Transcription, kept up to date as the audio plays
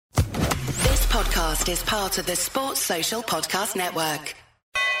podcast is part of the Sports Social Podcast Network.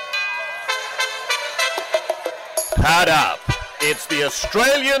 Pad up. It's the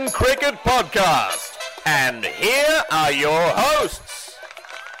Australian Cricket Podcast. And here are your hosts.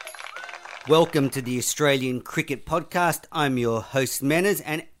 Welcome to the Australian Cricket Podcast. I'm your host, Menners,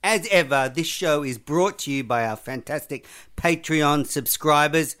 and as ever, this show is brought to you by our fantastic Patreon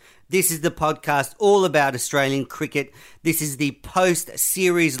subscribers. This is the podcast all about Australian cricket. This is the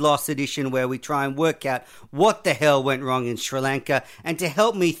post-series loss edition where we try and work out what the hell went wrong in Sri Lanka. And to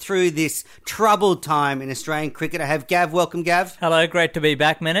help me through this troubled time in Australian cricket, I have Gav. Welcome, Gav. Hello, great to be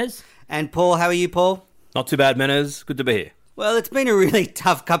back, Menners. And Paul, how are you, Paul? Not too bad, Menners. Good to be here. Well, it's been a really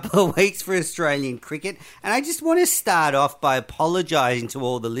tough couple of weeks for Australian cricket, and I just want to start off by apologising to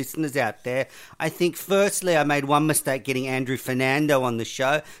all the listeners out there. I think, firstly, I made one mistake getting Andrew Fernando on the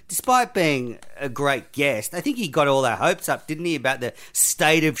show. Despite being a great guest, I think he got all our hopes up, didn't he, about the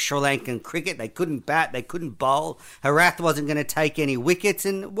state of Sri Lankan cricket. They couldn't bat, they couldn't bowl. Harath wasn't going to take any wickets,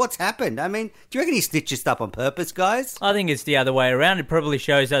 and what's happened? I mean, do you reckon he stitched us up on purpose, guys? I think it's the other way around. It probably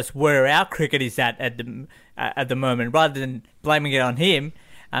shows us where our cricket is at the moment, rather than blaming it on him.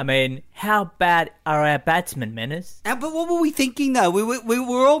 I mean, how bad are our batsmen, Menners? But what were we thinking, though? We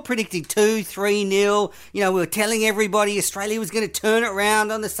were all predicting 2-3-0. You know, we were telling everybody Australia was going to turn it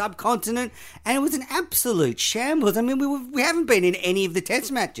around on the subcontinent, and it was an absolute shambles. I mean, we haven't been in any of the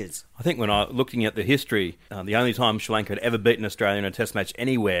test matches. I think when looking at the history, the only time Sri Lanka had ever beaten Australia in a test match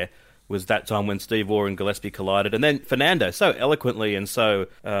anywhere was that time when Steve Waugh and Gillespie collided. And then Fernando, so eloquently and so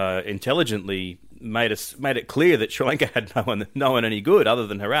intelligently, made it clear that Sri Lanka had no one any good other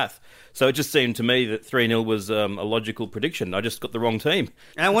than Harath. So it just seemed to me that 3-0 was a logical prediction. I just got the wrong team.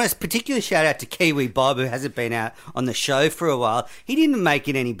 And I want a particular shout out to Kiwi Bob, who hasn't been out on the show for a while. He didn't make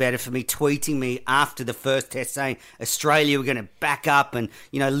it any better for me tweeting me after the first test saying Australia were going to back up and,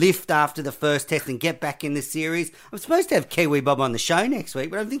 lift after the first test and get back in the series. I'm supposed to have Kiwi Bob on the show next week,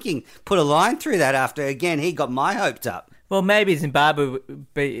 but I'm thinking put a line through that after, again, he got my hopes up. Well, maybe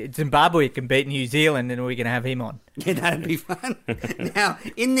Zimbabwe can beat New Zealand and we can have him on. Yeah, that'd be fun. Now,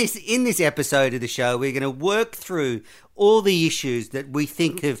 in this episode of the show, we're going to work through all the issues that we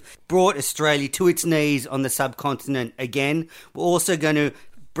think have brought Australia to its knees on the subcontinent again. We're also going to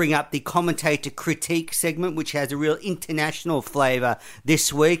bring up the commentator critique segment, which has a real international flavour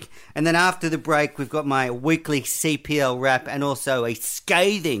this week. And then after the break, we've got my weekly CPL wrap and also a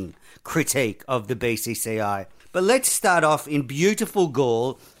scathing critique of the BCCI. But let's start off in beautiful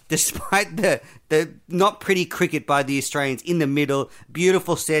Gaul, despite the not pretty cricket by the Australians in the middle.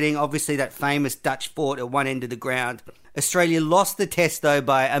 Beautiful setting, obviously that famous Dutch fort at one end of the ground. Australia lost the test, though,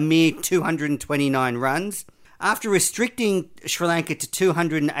 by a mere 229 runs. After restricting Sri Lanka to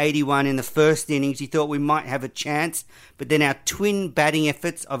 281 in the first innings, you thought we might have a chance, but then our twin batting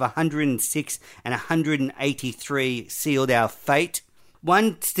efforts of 106 and 183 sealed our fate.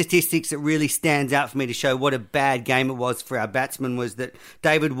 One statistics that really stands out for me to show what a bad game it was for our batsmen was that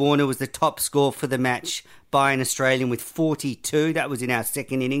David Warner was the top scorer for the match by an Australian with 42. That was in our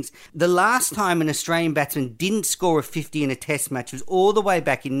second innings. The last time an Australian batsman didn't score a 50 in a test match was all the way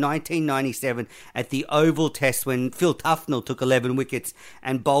back in 1997 at the Oval Test when Phil Tufnell took 11 wickets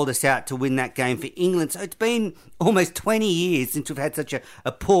and bowled us out to win that game for England. So it's been almost 20 years since we've had such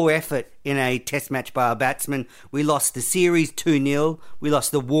a poor effort in a test match by our batsmen. We lost the series 2-0. We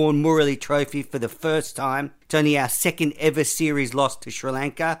lost the Warren Murali Trophy for the first time. It's only our second ever series loss to Sri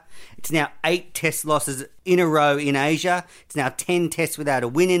Lanka. It's now 8 test losses in a row in Asia. It's now 10 tests without a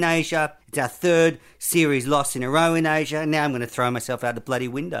win in Asia. It's our third series loss in a row in Asia. Now I'm going to throw myself out the bloody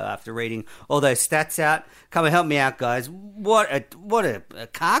window after reading all those stats out. Come and help me out, guys. What a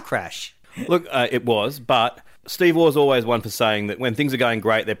car crash. Look, it was, but Steve Waugh's always one for saying that when things are going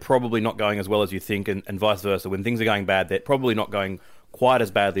great, they're probably not going as well as you think, and vice versa. When things are going bad, they're probably not going quite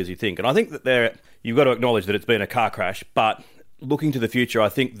as badly as you think. And I think that you've got to acknowledge that it's been a car crash, but looking to the future, I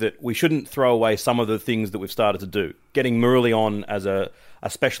think that we shouldn't throw away some of the things that we've started to do. Getting Murali on as a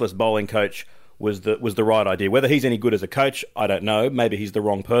specialist bowling coach was the right idea. Whether he's any good as a coach, I don't know. Maybe he's the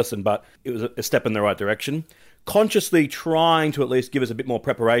wrong person, but it was a step in the right direction. Consciously trying to at least give us a bit more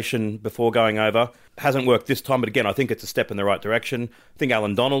preparation before going over. Hasn't worked this time, but again, I think it's a step in the right direction. I think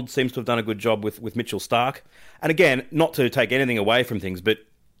Alan Donald seems to have done a good job with Mitchell Starc. And again, not to take anything away from things, but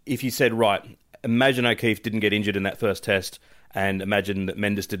if you said, right, imagine O'Keefe didn't get injured in that first test, and imagine that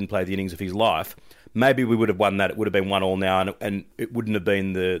Mendes didn't play the innings of his life, maybe we would have won that. It would have been 1-1 now, and it wouldn't have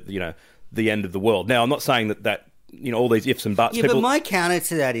been the end of the world. Now, I'm not saying that all these ifs and buts. Yeah, but my counter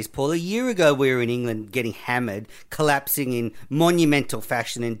to that is, Paul, a year ago we were in England getting hammered, collapsing in monumental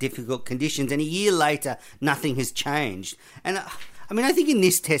fashion in difficult conditions, and a year later nothing has changed. And I mean, I think in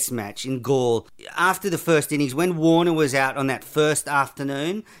this test match in Gaul, after the first innings, when Warner was out on that first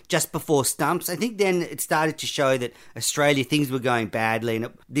afternoon, just before stumps, I think then it started to show that Australia, things were going badly and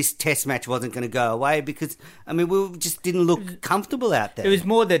this test match wasn't going to go away because, I mean, we just didn't look comfortable out there. It was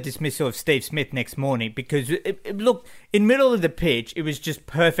more the dismissal of Steve Smith next morning because, look, in middle of the pitch, it was just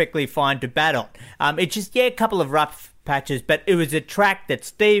perfectly fine to bat on. It just, a couple of rough patches, but it was a track that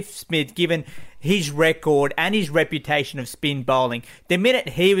Steve Smith, given his record and his reputation of spin bowling, the minute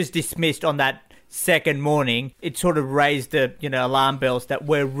he was dismissed on that second morning, it sort of raised the alarm bells that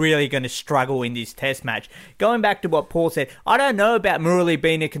we're really going to struggle in this test match. Going back to what Paul said, I don't know about Murali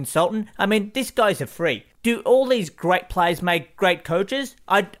being a consultant. I mean, this guy's a freak. Do all these great players make great coaches?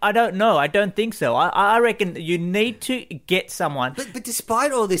 I don't know. I don't think so. I reckon you need to get someone. But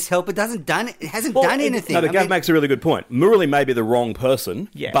despite all this help, it hasn't done anything. No, but Gav makes a really good point. Murali may be the wrong person,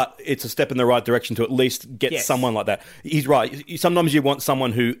 yeah, but it's a step in the right direction to at least get someone like that. He's right. Sometimes you want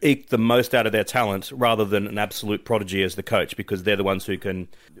someone who eked the most out of their talent rather than an absolute prodigy as the coach, because they're the ones who can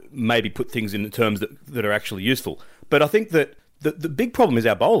maybe put things in terms that are actually useful. But I think that the big problem is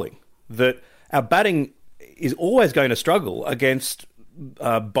our bowling, that our batting is always going to struggle against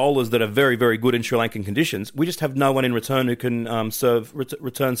bowlers that are very, very good in Sri Lankan conditions. We just have no one in return who can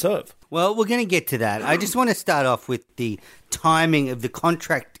return serve. Well, we're going to get to that. I just want to start off with the timing of the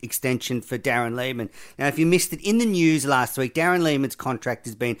contract extension for Darren Lehmann. Now, if you missed it in the news last week, Darren Lehmann's contract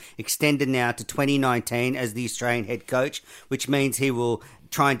has been extended now to 2019 as the Australian head coach, which means he will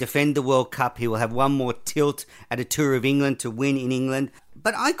try and defend the World Cup. He will have one more tilt at a tour of England to win in England.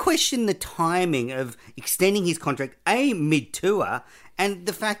 But I question the timing of extending his contract, mid-tour, and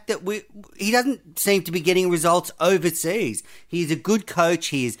the fact that he doesn't seem to be getting results overseas. He's a good coach.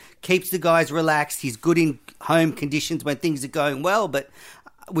 He keeps the guys relaxed. He's good in home conditions when things are going well. But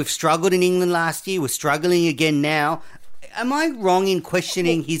we've struggled in England last year. We're struggling again now. Am I wrong in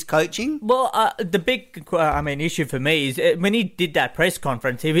questioning his coaching? Well, the big issue for me is when he did that press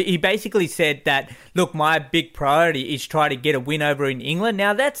conference, he basically said that, look, my big priority is try to get a win over in England.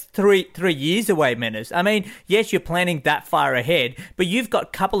 Now, that's three years away, Menace. I mean, yes, you're planning that far ahead, but you've got a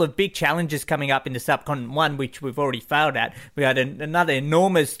couple of big challenges coming up in the subcontinent, one which we've already failed at. We had another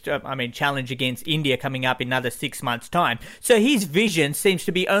enormous challenge against India coming up in another 6 months' time. So his vision seems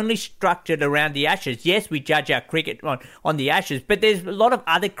to be only structured around the Ashes. Yes, we judge our cricket on the Ashes, but there's a lot of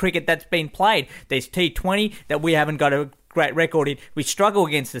other cricket that's been played. There's T20 that we haven't got a great record in. We struggle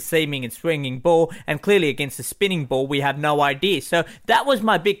against the seaming and swinging ball, and clearly against the spinning ball we have no idea. So that was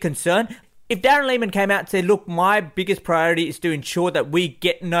my big concern. If Darren Lehmann came out and said, look, my biggest priority is to ensure that we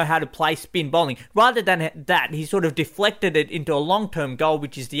know how to play spin bowling, rather than that, he sort of deflected it into a long-term goal,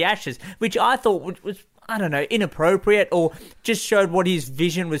 which is the Ashes, which I thought was inappropriate, or just showed what his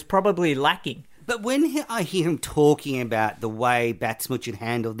vision was probably lacking. But when I hear him talking about the way batsmen should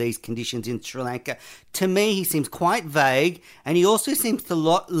handle these conditions in Sri Lanka, to me he seems quite vague, and he also seems to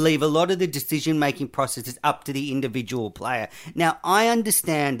leave a lot of the decision-making processes up to the individual player. Now, I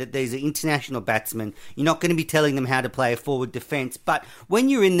understand that these are international batsmen. You're not going to be telling them how to play a forward defence, but when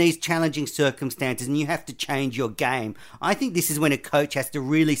you're in these challenging circumstances and you have to change your game, I think this is when a coach has to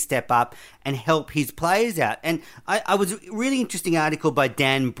really step up and help his players out. And I was a really interesting article by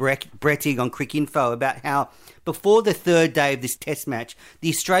Dan Brettig on Cricket Info about how before the third day of this test match, the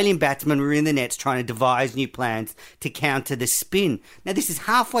Australian batsmen were in the nets trying to devise new plans to counter the spin. Now, this is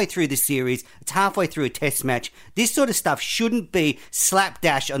halfway through the series. It's halfway through a test match. This sort of stuff shouldn't be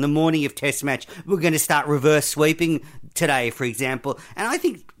slapdash on the morning of test match. We're going to start reverse sweeping today, for example. And I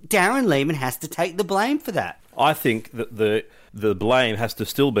think Darren Lehmann has to take the blame for that. I think that the blame has to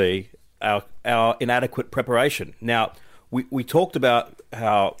still be our inadequate preparation. Now, we talked about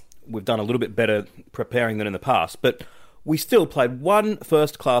how we've done a little bit better preparing than in the past, but we still played one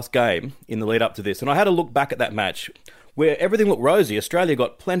first-class game in the lead up to this. And I had a look back at that match where everything looked rosy. Australia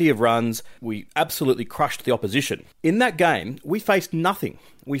got plenty of runs. We absolutely crushed the opposition. In that game, we faced nothing.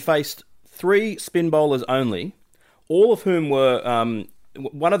 We faced 3 spin bowlers only, all of whom were...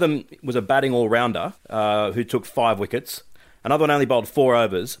 one of them was a batting all-rounder who took 5 wickets. Another one only bowled 4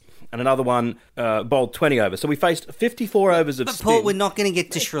 overs. And another one bowled 20 overs. So we faced 54 overs of spin. But Paul, we're not going to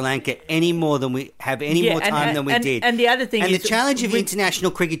get to Sri Lanka any more than we have more time than we did. And the other thing is... And the challenge of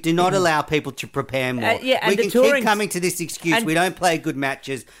international cricket do not allow people to prepare more. We can keep coming to this excuse. We don't play good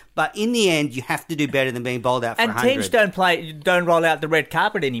matches. But in the end, you have to do better than being bowled out for 100. And teams don't roll out the red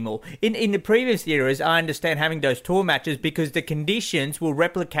carpet anymore. In the previous eras, I understand having those tour matches because the conditions will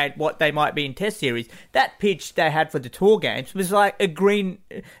replicate what they might be in Test series. That pitch they had for the tour games was like a green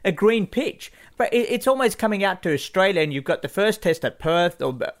pitch. it's almost coming out to Australia, and you've got the first test at Perth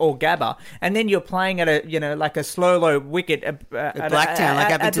or Gabba, and then you're playing at a slow low wicket at Blacktown, like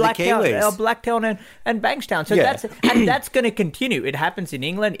happened to the Kiwis. Blacktown and Bankstown. So Yeah. that's going to continue. It happens in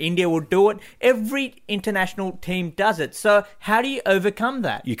England. India will do it. Every international team does it. So how do you overcome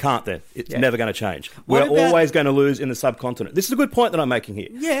that? You can't then. It's never going to change. What We're about- always going to lose in the subcontinent. This is a good point that I'm making here.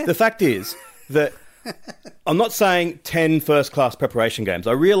 Yeah. The fact is that I'm not saying 10 first-class preparation games.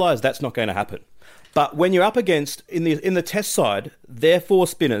 I realise that's not going to happen. But when you're up against, in the test side, their 4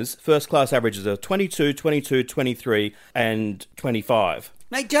 spinners, first-class averages are 22, 22, 23 and 25.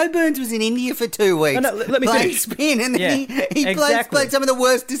 Mate, Joe Burns was in India for 2 weeks. No, let me playing finish. spin, and then he exactly. played some of the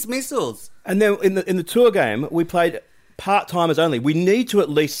worst dismissals. And then in the tour game, we played part-timers only. We need to at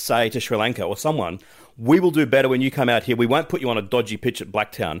least say to Sri Lanka or someone, we will do better when you come out here. We won't put you on a dodgy pitch at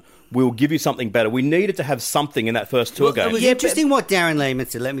Blacktown. We'll give you something better. We needed to have something in that first tour game. It was interesting what Darren Lehman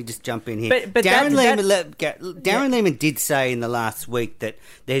said. Let me just jump in here. But Darren Lehman did say in the last week that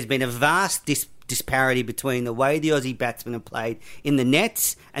there's been a vast disparity between the way the Aussie batsmen have played in the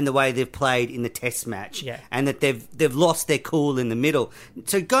nets and the way they've played in the test match, and that they've lost their cool in the middle.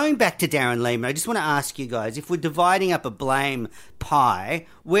 So going back to Darren Lehman, I just want to ask you guys, if we're dividing up a blame pie,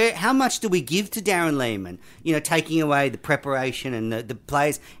 how much do we give to Darren Lehman? You know, taking away the preparation and the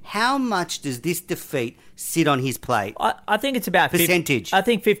players, how much does this defeat sit on his plate? I think it's about percentage. I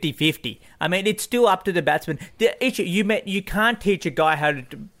think 50-50. I mean, it's still up to the batsman. The issue you can't teach a guy how to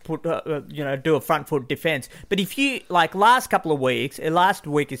do a front foot defence. But if you last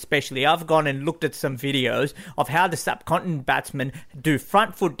week especially, I've gone and looked at some videos of how the subcontinent batsmen do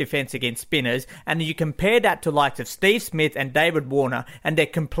front foot defence against spinners, and you compare that to likes of Steve Smith and David Warner, and they're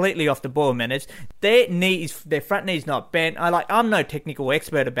completely off the ball minutes. Their front knee's not bent. I'm no technical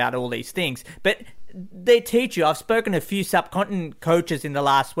expert about all these things, but they teach you. I've spoken to a few subcontinent coaches in the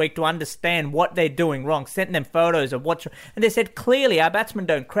last week to understand what they're doing wrong, sent them photos of what's wrong, and they said clearly our batsmen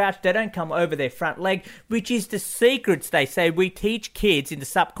don't crouch, they don't come over their front leg, which is the secrets they say we teach kids in the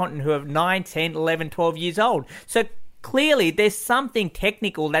subcontinent who are 9, 10, 11, 12 years old. So clearly there's something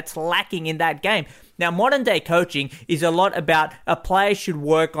technical that's lacking in that game. Now, modern day coaching is a lot about a player should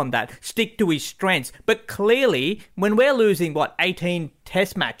work on that, stick to his strengths. But clearly, when we're losing, 18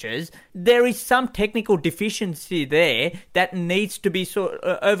 test matches, there is some technical deficiency there that needs to be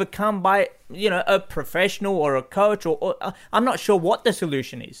overcome by, a professional or a coach, or I'm not sure what the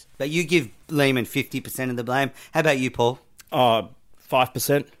solution is. But you give Lehman 50% of the blame. How about you, Paul?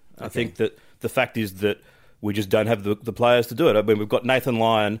 5%. I think that the fact is that we just don't have the players to do it. I mean, we've got Nathan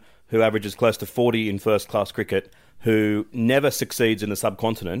Lyon, who averages close to 40 in first-class cricket, who never succeeds in the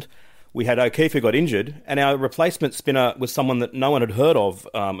subcontinent. We had O'Keefe, who got injured, and our replacement spinner was someone that no one had heard of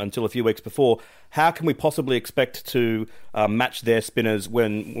until a few weeks before. How can we possibly expect to match their spinners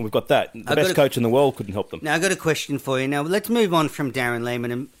when we've got that? The best coach in the world couldn't help them. Now, I've got a question for you. Now, let's move on from Darren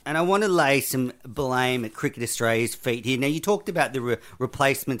Lehman, and I want to lay some blame at Cricket Australia's feet here. Now, you talked about the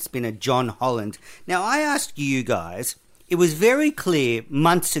replacement spinner, John Holland. Now, I asked you guys, it was very clear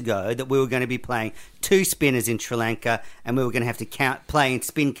months ago that we were going to be playing 2 spinners in Sri Lanka and we were going to have to play in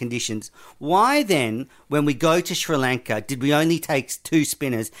spin conditions. Why then, when we go to Sri Lanka, did we only take 2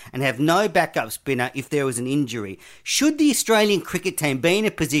 spinners and have no backup spinner if there was an injury? Should the Australian cricket team be in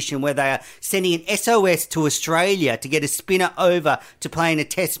a position where they are sending an SOS to Australia to get a spinner over to play in a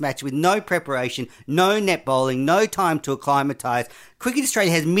test match with no preparation, no net bowling, no time to acclimatise? Cricket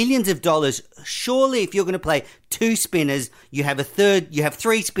Australia has millions of dollars. Surely if you're going to play 2 spinners, you have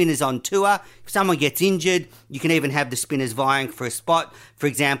 3 spinners on tour. If someone gets injured, you can even have the spinners vying for a spot. For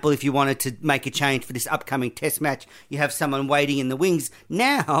example, if you wanted to make a change for this upcoming test match, you have someone waiting in the wings.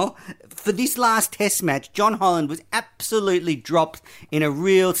 Now, for this last test match, John Holland was absolutely dropped in a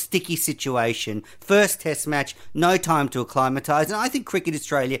real sticky situation. First test match, no time to acclimatise, and I think Cricket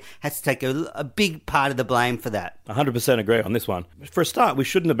Australia has to take a big part of the blame for that. 100% agree on this one. For a start, we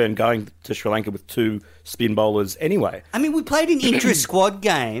shouldn't have been going to Sri Lanka with 2 spin bowlers anyway. I mean, we played an intra-squad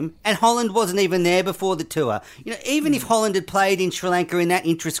game, and Holland wasn't even there before the tour. Even if Holland had played in Sri Lanka in that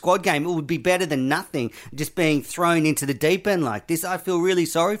intra-squad game, it would be better than nothing, just being thrown into the deep end like this. I feel really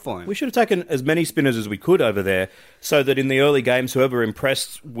sorry for him. We should have taken as many spinners as we could over there, so that in the early games, whoever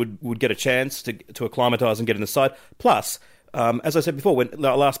impressed would get a chance to acclimatise and get in the side. Plus, as I said before, when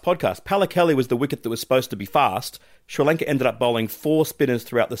our last podcast, Palakelli was the wicket that was supposed to be fast. Sri Lanka ended up bowling 4 spinners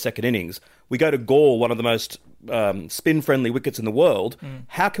throughout the second innings. We go to Gaul, one of the most spin-friendly wickets in the world,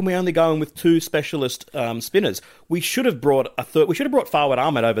 how can we only go in with 2 specialist spinners? We should have brought Fawad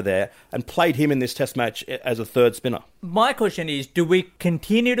Ahmed over there and played him in this Test match as a third spinner. My question is, do we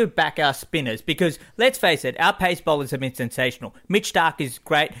continue to back our spinners? Because, let's face it, our pace bowlers have been sensational. Mitch Starc is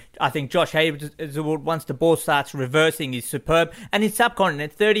great. I think Josh Hazelwood, once the ball starts reversing, is superb. And in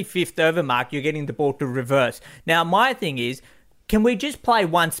subcontinent, 35th over mark, you're getting the ball to reverse. Now, my thing is, can we just play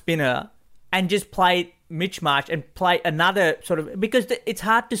one spinner and just play Mitch Marsh and play another sort of... Because it's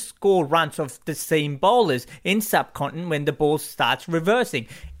hard to score runs off the seam bowlers in subcontinent when the ball starts reversing.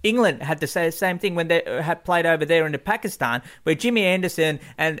 England had to say the same thing when they had played over there in Pakistan, where Jimmy Anderson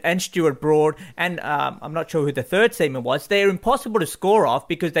and Stuart Broad and I'm not sure who the third seamer was, they're impossible to score off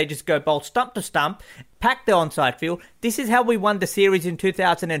because they just go bowl stump to stump, pack the onside field. This is how we won the series in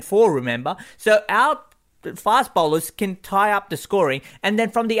 2004, remember? So our fast bowlers can tie up the scoring, and then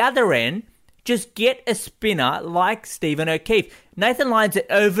from the other end, just get a spinner like Stephen O'Keefe. Nathan Lyon's an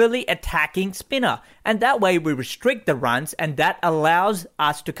overly attacking spinner, and that way we restrict the runs, and that allows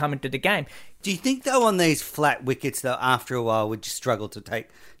us to come into the game. Do you think, though, on these flat wickets, though, after a while, we'd struggle to take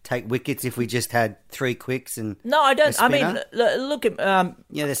wickets if we just had 3 quicks and No, I don't. I mean, look at...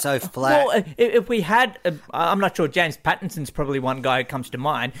 yeah, they're so flat. Well, if we had... I'm not sure, James Pattinson's probably one guy who comes to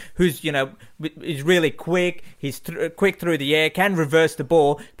mind, who's, is really quick, he's quick through the air, can reverse the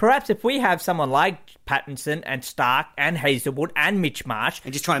ball. Perhaps if we have someone like Pattinson and Starc and Hazelwood and Mitch Marsh...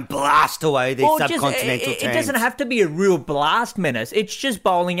 And just try and blast away these subcontinental teams. It doesn't have to be a real blast menace. It's just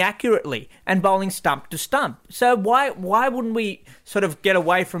bowling accurately and bowling stump to stump. So why wouldn't we sort of get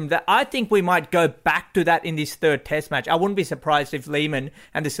away from that? I think we might go back to that in this third Test match. I wouldn't be surprised if Lehmann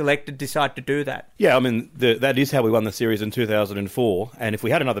and the selector decide to do that. Yeah, I mean, that is how we won the series in 2004. And if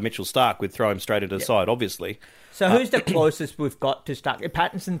we had another Mitchell Starc, we'd throw him straight into the side, obviously. So who's the closest we've got to Starc?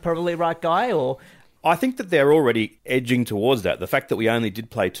 Pattinson probably right guy, or... I think that they're already edging towards that. The fact that we only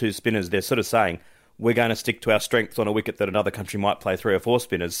did play 2 spinners, they're sort of saying we're going to stick to our strengths on a wicket that another country might play 3 or 4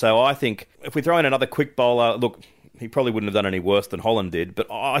 spinners. So I think if we throw in another quick bowler, look, he probably wouldn't have done any worse than Holland did,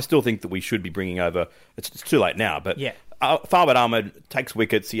 but I still think that we should be bringing over... It's too late now, but... Yeah. Fawad Ahmed takes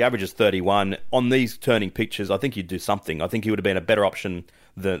wickets, he averages 31. On these turning pitches, I think he'd do something. I think he would have been a better option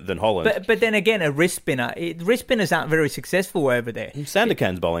than Holland. But then again, a wrist spinner. Wrist spinners aren't very successful over there.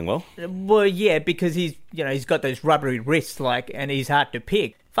 Sandakan's bowling well. Well, yeah, because he's got those rubbery wrists, and he's hard to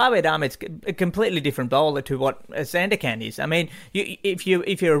pick. Fawad Ahmed's a completely different bowler to what Sandakan is. I mean, if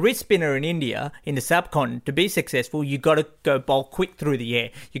you're a wrist spinner in India, in the subcontinent, to be successful, you've got to go bowl quick through the air.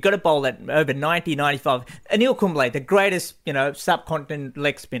 You've got to bowl at over 90, 95. Anil Kumble, the greatest, subcontinent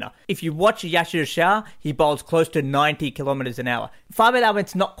leg spinner. If you watch Yashir Shah, he bowls close to 90 kilometres an hour. Fawad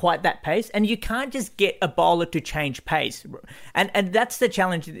Ahmed's not quite that pace, and you can't just get a bowler to change pace. And that's the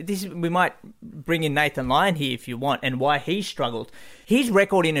challenge. We might bring in Nathan Lyon here if you want, and why he struggled. His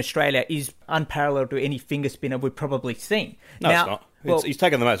record in Australia is unparalleled to any finger spinner we've probably seen. No, it's not. He's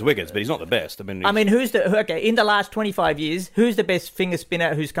taken the most wickets, but he's not the best. In the last 25 years, who's the best finger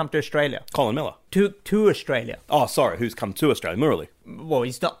spinner who's come to Australia? Colin Miller. To Australia. Oh, sorry, who's come to Australia? Murali. Well,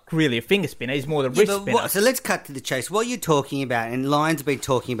 he's not really a finger spinner, he's more the wrist spinner. So let's cut to the chase. What you're talking about, and Lyon's been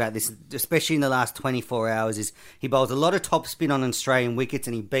talking about this, especially in the last 24 hours, is he bowls a lot of top spin on Australian wickets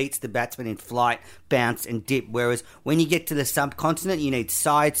and he beats the batsman in flight, bounce and dip. Whereas when you get to the subcontinent, you need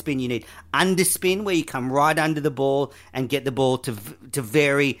side spin, you need underspin, where you come right under the ball and get the ball to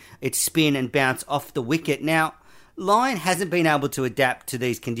vary its spin and bounce off the wicket. Now, Lyon hasn't been able to adapt to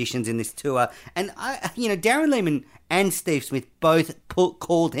these conditions in this tour. And, Darren Lehmann and Steve Smith both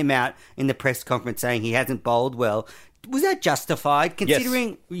called him out in the press conference saying he hasn't bowled well. Was that justified,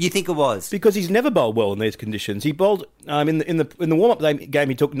 considering you think it was? Because he's never bowled well in these conditions. He bowled in the warm-up game.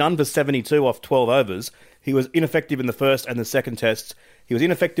 He took none for 72 off 12 overs. He was ineffective in the first and the second tests. He was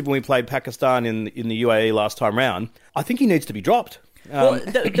ineffective when we played Pakistan in the UAE last time round. I think he needs to be dropped.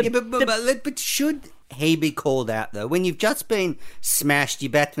 But should he be called out, though? When you've just been smashed,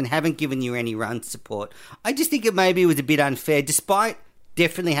 your batsmen haven't given you any run support. I just think it maybe was a bit unfair, despite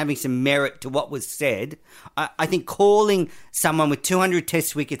definitely having some merit to what was said. I think calling someone with 200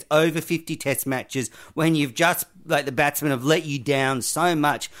 test wickets over 50 test matches when you've just, the batsmen have let you down so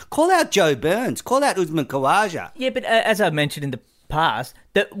much. Call out Joe Burns. Call out Usman Khawaja. Yeah, but as I've mentioned in the past,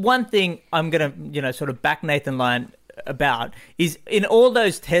 the one thing I'm going to, sort of back Nathan Lyon about is in all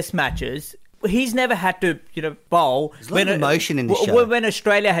those test matches, he's never had to, bowl. There's a lot of emotion in the show. When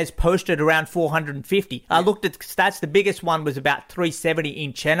Australia has posted around 450. I looked at stats. The biggest one was about 370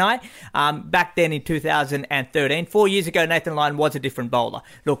 in Chennai back then in 2013. 4 years ago, Nathan Lyon was a different bowler.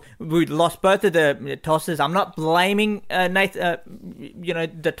 Look, we lost both of the tosses. I'm not blaming Nathan.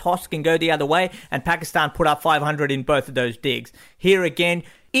 The toss can go the other way, and Pakistan put up 500 in both of those digs. Here again,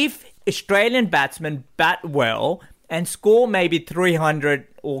 if Australian batsmen bat well and score maybe 300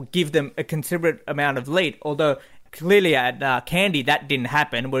 or give them a considerable amount of lead, although clearly at Kandy that didn't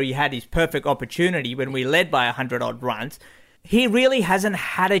happen, where he had his perfect opportunity when we led by 100-odd runs, he really hasn't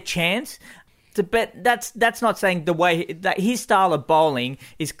had a chance. But that's not saying the way that his style of bowling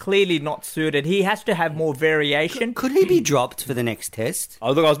is clearly not suited. He has to have more variation. Could he be dropped for the next test?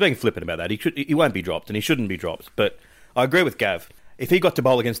 Oh, look, I was being flippant about that. He won't be dropped, and he shouldn't be dropped. But I agree with Gav. If he got to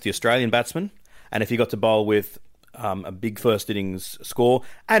bowl against the Australian batsman, and if he got to bowl with a big first innings score,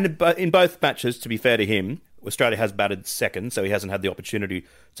 and in both matches, to be fair to him, Australia has batted second, so he hasn't had the opportunity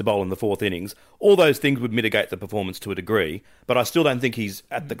to bowl in the fourth innings. All those things would mitigate the performance to a degree, but I still don't think he's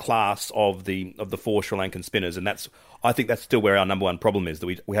at the class of the four Sri Lankan spinners, and I think that's still where our number one problem is, that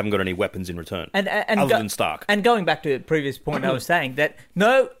we haven't got any weapons in return, other than Stark. And going back to the previous point I was saying, that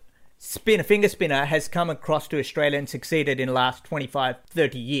no finger spinner has come across to Australia and succeeded in the last 25,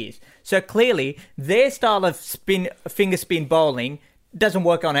 30 years. So clearly, their style of finger spin bowling doesn't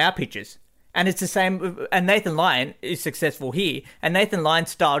work on our pitches. And it's the same, and Nathan Lyon is successful here, and Nathan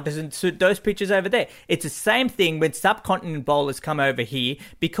Lyon's style doesn't suit those pitches over there. It's the same thing when subcontinent bowlers come over here,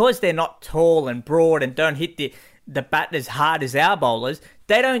 because they're not tall and broad and don't hit the bat as hard as our bowlers,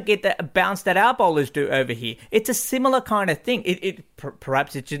 they don't get the bounce that our bowlers do over here. It's a similar kind of thing.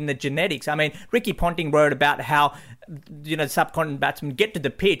 Perhaps it's in the genetics. I mean, Ricky Ponting wrote about how subcontinent batsmen get to the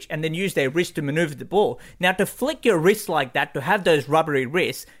pitch and then use their wrist to maneuver the ball. Now, to flick your wrist like that, to have those rubbery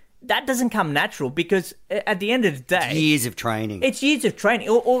wrists, that doesn't come natural, because at the end of the day... Years of training. It's years of training.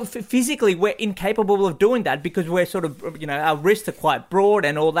 Or physically, we're incapable of doing that because we're sort of, our wrists are quite broad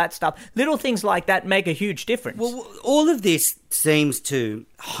and all that stuff. Little things like that make a huge difference. Well, all of this seems to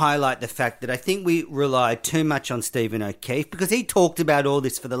highlight the fact that I think we rely too much on Stephen O'Keefe, because he talked about all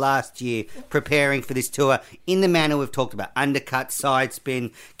this for the last year, preparing for this tour in the manner we've talked about: undercut, side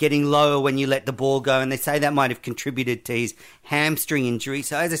spin, getting lower when you let the ball go, and they say that might have contributed to his hamstring injury.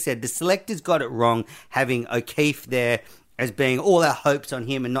 So as I said, the selectors got it wrong, having O'Keefe there as being all our hopes on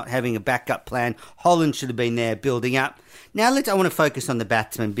him and not having a backup plan. Holland should have been there building up. Now I want to focus on the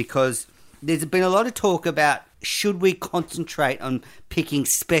batsmen, because there's been a lot of talk about, should we concentrate on picking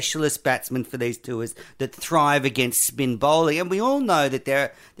specialist batsmen for these tours that thrive against spin bowling? And we all know that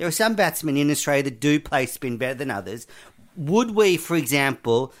there are some batsmen in Australia that do play spin better than others. Would we, for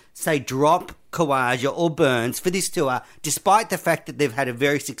example, say drop Khawaja or Burns for this tour, despite the fact that they've had a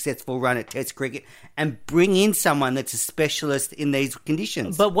very successful run at Test cricket, and bring in someone that's a specialist in these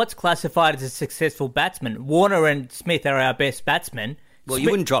conditions? But what's classified as a successful batsman? Warner and Smith are our best batsmen. Well,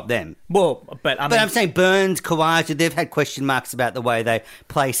 you wouldn't drop them. Well, but I'm saying Burns, Khawaja, they've had question marks about the way they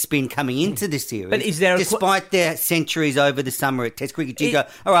play spin coming into this series. But is there despite their centuries over the summer at Test cricket, you go,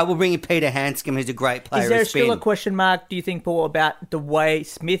 all right, we'll bring in Peter Hanscom, who's a great player. Is there of spin. still a question mark, do you think, Paul, about the way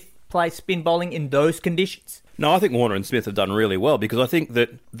Smith plays spin bowling in those conditions? No, I think Warner and Smith have done really well, because I think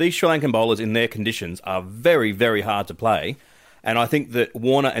that these Sri Lankan bowlers in their conditions are very, very hard to play. And I think that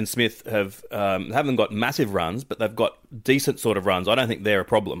Warner and Smith haven't got massive runs, but they've got decent sort of runs. I don't think they're a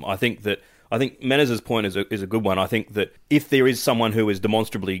problem. I think Menez's point is a good one. I think that if there is someone who is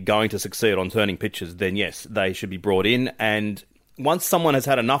demonstrably going to succeed on turning pitches, then yes, they should be brought in. And once someone has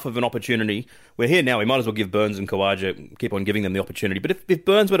had enough of an opportunity, we're here now, we might as well give Burns and Khawaja, keep on giving them the opportunity. But if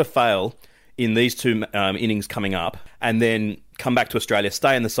Burns were to fail in these two innings coming up, and then come back to Australia,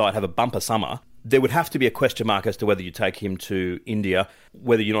 stay in the side, have a bumper summer, there would have to be a question mark as to whether you take him to India,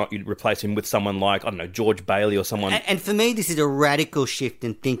 whether you'd replace him with someone like, I don't know, George Bailey or someone. And for me, this is a radical shift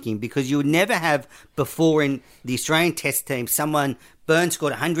in thinking, because you would never have before in the Australian Test team someone... Burns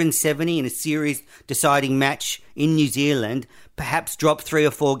scored 170 in a series-deciding match in New Zealand, perhaps drop 3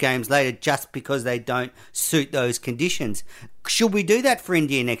 or 4 games later just because they don't suit those conditions. Should we do that for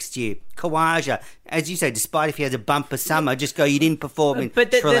India next year? Khawaja, as you say, despite if he has a bumper summer, just go, you didn't perform in Sri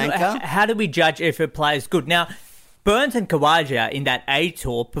Lanka? How do we judge if a player's good? Now, Burns and Khawaja in that A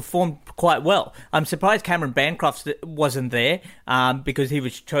tour performed quite well. I'm surprised Cameron Bancroft wasn't there because he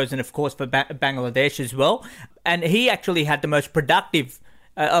was chosen, of course, for Bangladesh as well. And he actually had the most productive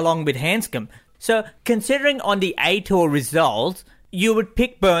along with Hanscom. So considering on the A tour results, you would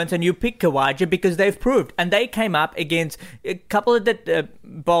pick Burns and you pick Khawaja because they've proved. And they came up against a couple of the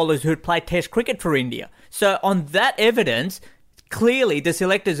bowlers who'd played Test cricket for India. So on that evidence... clearly the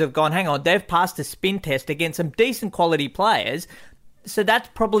selectors have gone, hang on, they've passed a spin test against some decent quality players. So that's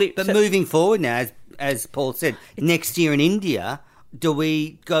probably... But moving forward now, as Paul said, next year in India, do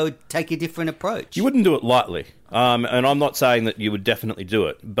we go take a different approach? You wouldn't do it lightly. And I'm not saying that you would definitely do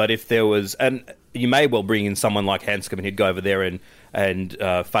it. But if there was... And you may well bring in someone like Hanscom and he'd go over there and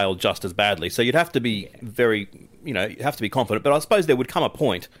fail just as badly. So you'd have to be very... you have to be confident. But I suppose there would come a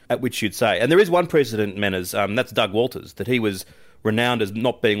point at which you'd say... And there is one precedent, Menners, that's Doug Walters, that he was renowned as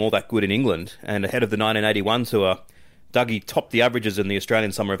not being all that good in England. And ahead of the 1981 tour, Dougie topped the averages in the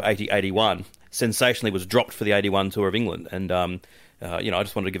Australian summer of 80-81. Sensationally was dropped for the 81 tour of England. And, I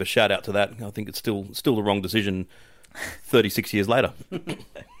just wanted to give a shout out to that. I think it's still the wrong decision 36 years later.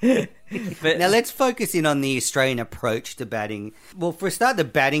 Now let's focus in on the Australian approach to batting. Well, for a start, the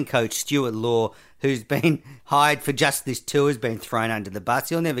batting coach, Stuart Law, who's been hired for just this tour, has been thrown under the bus.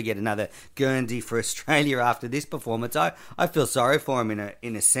 He'll never get another Guernsey for Australia after this performance. I feel sorry for him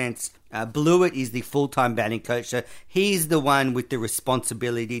in a sense. Blewett is the full-time batting coach, so he's the one with the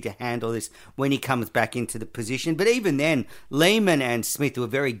responsibility to handle this when he comes back into the position. But even then, Lehman and Smith were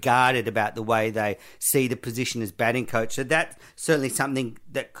very guarded about the way they see the position as batting coach, so that's certainly something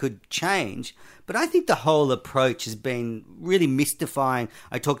that could change. But I think the whole approach has been really mystifying.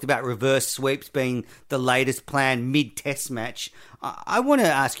 I talked about reverse sweeps being the latest plan mid-test match. I want to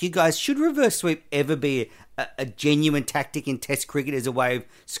ask you guys, should reverse sweep ever be a genuine tactic in Test cricket as a way of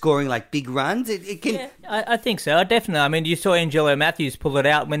scoring like big runs? It can. Yeah, I think so. Definitely. I mean, you saw Angelo Matthews pull it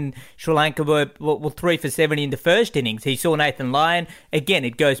out when Sri Lanka were 3 for 70 in the first innings. He saw Nathan Lyon. Again,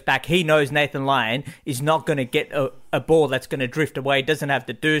 it goes back. He knows Nathan Lyon is not going to get a ball that's going to drift away. Doesn't have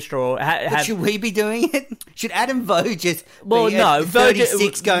the Dooster or But should we be doing it? Should Adam Voge just be no,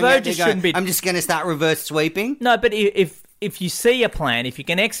 36 going out there going, be... I'm just going to start reverse sweeping? No, but if you see a plan, if you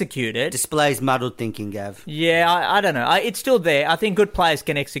can execute it... Displays muddled thinking, Gav. Yeah, I don't know. It's still there. I think good players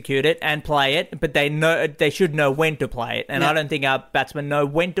can execute it and play it, but they should know when to play it. And I don't think our batsmen know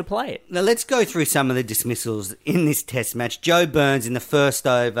when to play it. Now, let's go through some of the dismissals in this Test match. Joe Burns, in the first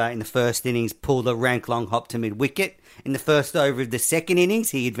over, in the first innings, pulled a rank long hop to mid-wicket. In the first over of the second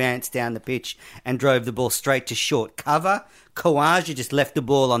innings, he advanced down the pitch and drove the ball straight to short cover. Khawaja just left the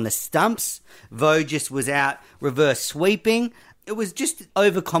ball on the stumps. Voges was out reverse sweeping. It was just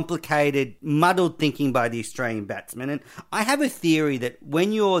overcomplicated, muddled thinking by the Australian batsmen. And I have a theory that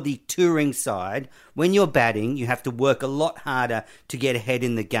when you're the touring side, when you're batting, you have to work a lot harder to get ahead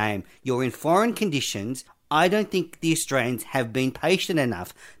in the game. You're in foreign conditions. I don't think the Australians have been patient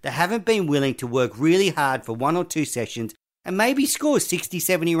enough. They haven't been willing to work really hard for 1 or 2 sessions and maybe score 60,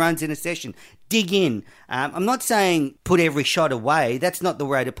 70 runs in a session. Dig in. I'm not saying put every shot away. That's not the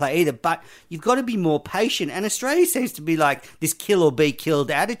way to play either. But you've got to be more patient. And Australia seems to be like this kill or be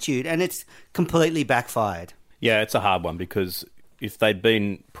killed attitude, and it's completely backfired. Yeah, it's a hard one because if they'd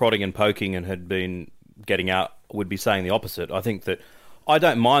been prodding and poking and had been getting out, would be saying the opposite. I think that I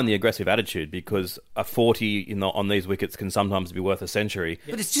don't mind the aggressive attitude because a 40 on these wickets can sometimes be worth a century.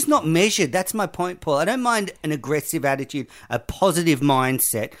 But it's just not measured. That's my point, Paul. I don't mind an aggressive attitude, a positive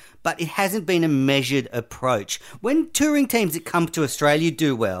mindset, but it hasn't been a measured approach. When touring teams that come to Australia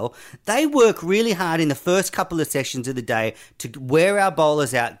do well, they work really hard in the first couple of sessions of the day to wear our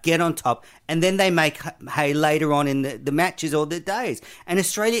bowlers out, get on top, and then they make hay later on in the matches or the days. And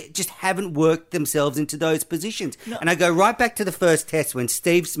Australia just haven't worked themselves into those positions. No. And I go right back to the first test when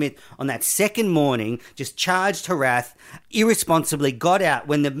Steve Smith, on that second morning, just charged Harath, irresponsibly got out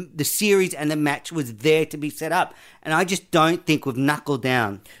when the series and the match was there to be set up. And I just don't think we've knuckled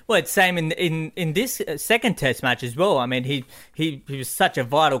down. Well, it's same in this second test match as well. I mean, he was such a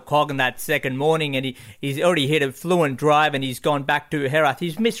vital cog in that second morning, and he's already hit a fluent drive, and he's gone back to Herath.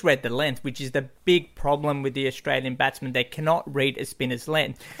 He's misread the length, which is the big problem with the Australian batsmen. They cannot read a spinner's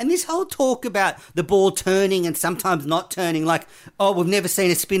length. And this whole talk about the ball turning and sometimes not turning, like, oh, we've never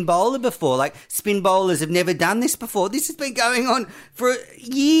seen a spin bowler before. Like, spin bowlers have never done this before. This has been going on for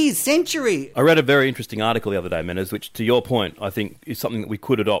years, century. I read a very interesting article the other day, Menners, which, to your point, I think is something that we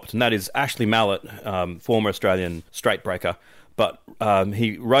could adopt, and that is Ashley Mallett, former Australian straight breaker, but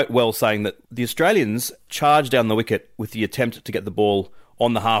he wrote well saying that the Australians charged down the wicket with the attempt to get the ball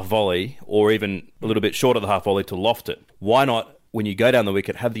on the half volley or even a little bit short of the half volley to loft it. Why not, when you go down the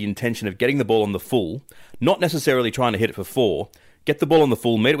wicket, have the intention of getting the ball on the full, not necessarily trying to hit it for 4, get the ball on the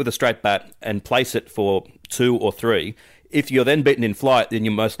full, meet it with a straight bat and place it for 2 or 3. If you're then beaten in flight, then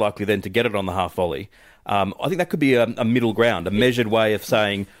you're most likely then to get it on the half volley. I think that could be a middle ground, a measured way of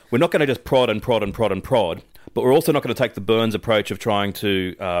saying we're not going to just prod and prod and prod and prod, but we're also not going to take the Burns approach of trying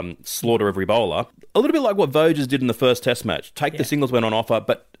to slaughter every bowler. A little bit like what Voges did in the first test match. Take the singles when on offer,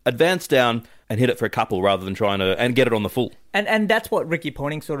 but advance down and hit it for a couple rather than trying to and get it on the full. And that's what Ricky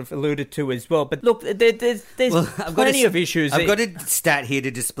Ponting sort of alluded to as well. But look, there's plenty of issues. I've got a stat here to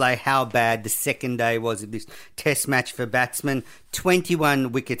display how bad the second day was of this test match for batsmen.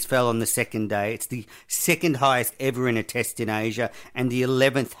 21 wickets fell on the second day. It's the second highest ever in a test in Asia and the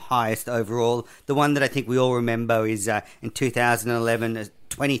 11th highest overall. The one that I think we all remember is in 2011,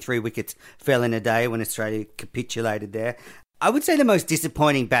 23 wickets fell in a day when Australia capitulated there. I would say the most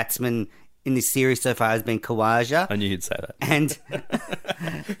disappointing batsman in this series so far has been Khawaja. I knew you'd say that.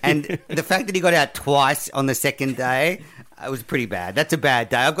 And the fact that he got out twice on the second day, it was pretty bad. That's a bad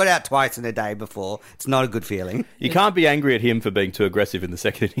day. I've got out twice in a day before. It's not a good feeling. You can't be angry at him for being too aggressive in the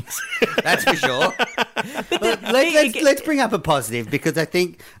second innings. That's for sure. Let's bring up a positive, because I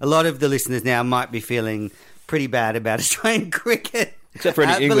think a lot of the listeners now might be feeling pretty bad about Australian cricket. Except for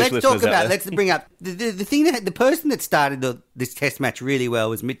any English listeners out there. Let's bring up the thing that the person that started this test match really well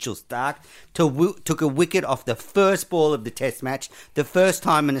was Mitchell Starc. Took a wicket off the first ball of the test match. The first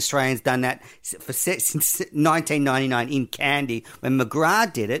time an Australian's done that since 1999 in Kandy when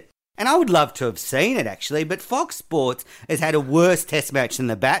McGrath did it. And I would love to have seen it, actually, but Fox Sports has had a worse test match than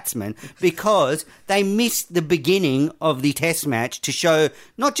the batsmen because they missed the beginning of the test match to show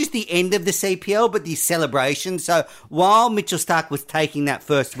not just the end of the CPL, but the celebration. So while Mitchell Starc was taking that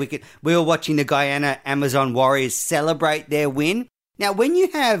first wicket, we were watching the Guyana Amazon Warriors celebrate their win. Now, when you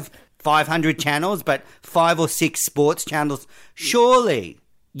have 500 channels, but 5 or 6 sports channels, surely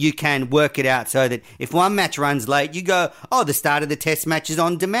you can work it out so that if one match runs late, you go, oh, the start of the test match is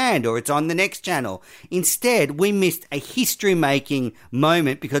on demand or it's on the next channel. Instead, we missed a history-making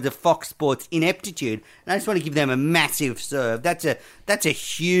moment because of Fox Sports' ineptitude. And I just want to give them a massive serve. That's a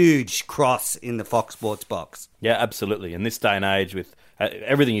huge cross in the Fox Sports box. Yeah, absolutely. In this day and age, with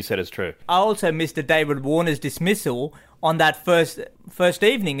everything you said is true. I also missed the David Warner's dismissal on that first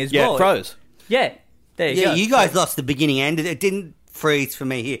evening as well. Yeah, it froze. Yeah, there you go. You guys lost the beginning end. It didn't freeze for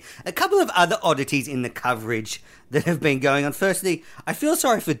me here. A couple of other oddities in the coverage that have been going on. Firstly, I feel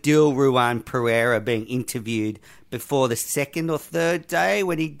sorry for Dilruwan Pereira being interviewed before the second or third day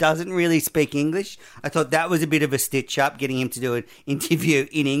when he doesn't really speak English. I thought that was a bit of a stitch up, getting him to do an interview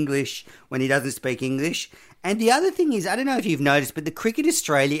in English when he doesn't speak English. And the other thing is, I don't know if you've noticed, but the Cricket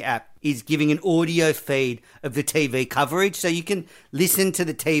Australia app is giving an audio feed of the TV coverage. So you can listen to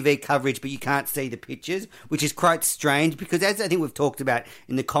the TV coverage, but you can't see the pictures, which is quite strange because, as I think we've talked about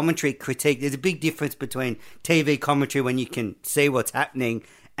in the commentary critique, there's a big difference between TV commentary when you can see what's happening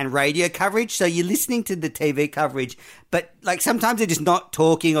and radio coverage. So you're listening to the TV coverage, but like sometimes they're just not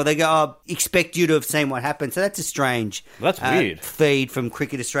talking, or they go, oh, expect you to have seen what happened. So that's a strange weird feed from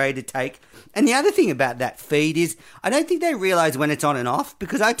Cricket Australia to take. And the other thing about that feed is I don't think they realise when it's on and off,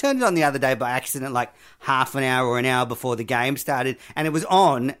 because I turned it on the other day by accident, like half an hour or an hour before the game started, and it was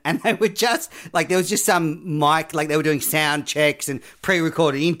on, and they were just, like, there was just some mic, like they were doing sound checks and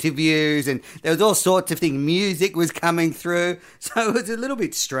pre-recorded interviews, and there was all sorts of things. Music was coming through, so it was a little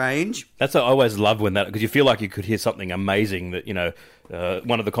bit strange. That's what I always love when that, because you feel like you could hear something amazing that,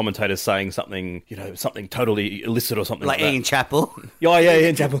 one of the commentators saying something, something totally illicit or something like Ian Chappell. Oh, yeah,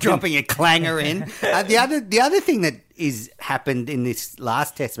 Ian Chappell. Dropping a clanger in. The other thing that happened in this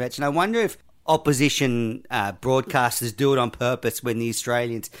last test match, and I wonder if opposition broadcasters do it on purpose when the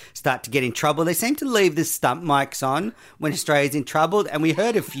Australians start to get in trouble. They seem to leave the stump mics on when Australia's in trouble, and we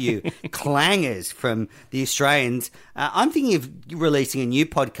heard a few clangers from the Australians. I'm thinking of releasing a new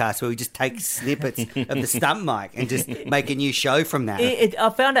podcast where we just take snippets of the stump mic and just make a new show from that. I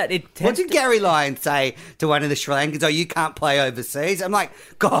found out what did Gary Lyon say to one of the Sri Lankans? Oh, you can't play overseas. I'm like,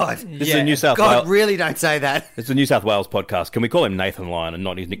 God, this is a New South God, Wales. Really don't say that. It's a New South Wales podcast. Can we call him Nathan Lyon and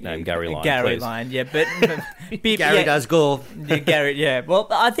not his nickname Gary Lyon? Gary please? Lyon, yeah, but Gary does goal. Yeah, Gary, yeah. Well,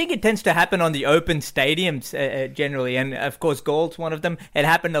 I think it tends to happen on the open stadiums generally, and of course, Gauld's one of them. It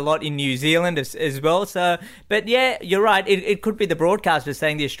happened a lot in New Zealand as well. So, but yeah, you're right. It could be the broadcaster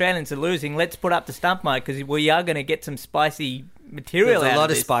saying the Australians are losing. Let's put up the stump mic because we are going to get some spicy material. There's a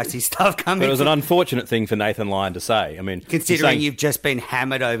lot of of spicy stuff coming. But it was an unfortunate thing for Nathan Lyon to say. I mean, considering you've just been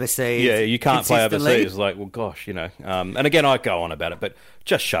hammered overseas. Yeah, you can't play overseas. Like, well, gosh, And again, I go on about it, but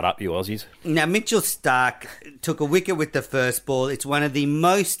just shut up, you Aussies. Now, Mitchell Starc took a wicket with the first ball. It's one of the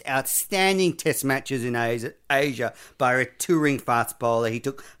most outstanding test matches in Asia by a touring fast bowler. He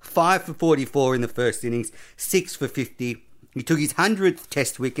took 5 for 44 in the first innings, 6 for 50. He took his 100th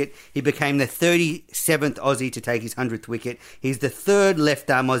test wicket. He became the 37th Aussie to take his 100th wicket. He's the third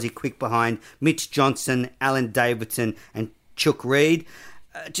left-arm Aussie, quick behind Mitch Johnson, Alan Davidson and Chuck Reed.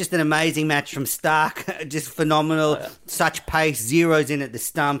 Just an amazing match from Starc. Just phenomenal. Such pace, zeros in at the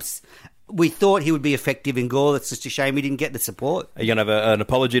stumps. we thought he would be effective in Gaul. It's just a shame he didn't get the support. Are you going to have an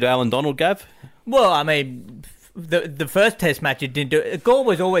apology to Alan Donald, Gav? Well, I mean, the first Test match it didn't do it. Gaul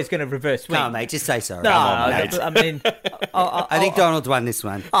was always going to reverse swing. No, mate, just say sorry. No, Mate. I mean, I think Donald's won this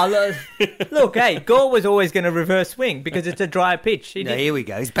one. look, hey, Gaul was always going to reverse swing because it's a dry pitch. No, here we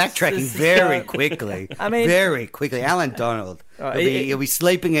go. He's backtracking very quickly. I mean, very quickly. Alan Donald. He'll be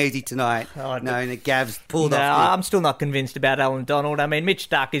sleeping easy tonight, knowing that Gav's pulled off. I'm still not convinced about Alan Donald. I mean, Mitch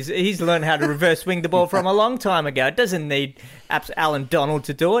Starc he's learned how to reverse swing the ball from a long time ago. It doesn't need Alan Donald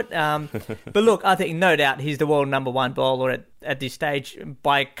to do it. But look, I think no doubt he's the world number one bowler at this stage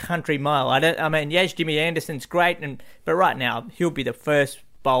by a country mile. Yes, Jimmy Anderson's great, but right now he'll be the first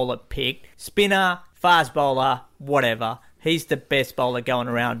bowler picked. Spinner, fast bowler, whatever. He's the best bowler going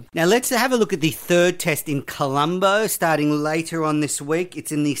around. Now let's have a look at the third test in Colombo, starting later on this week.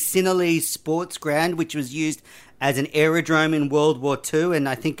 It's in the Sinhalese Sports Ground, which was used as an aerodrome in World War II, and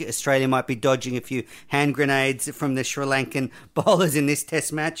I think Australia might be dodging a few hand grenades from the Sri Lankan bowlers in this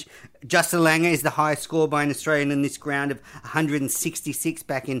test match. Justin Langer is the highest score by an Australian in this ground of 166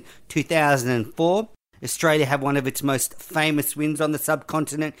 back in 2004. Australia had one of its most famous wins on the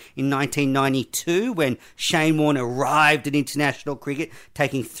subcontinent in 1992 when Shane Warne arrived at international cricket,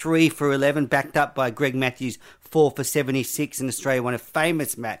 taking 3 for 11, backed up by Greg Matthews' 4 for 76, and Australia won a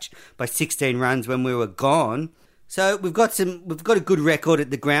famous match by 16 runs when we were gone. So we've got a good record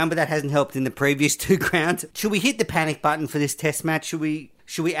at the ground, but that hasn't helped in the previous two grounds. Should we hit the panic button for this test match? Should we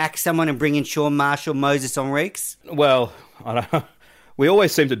axe someone and bring in Sean Marsh or Moses Henriques? Well, I don't know. We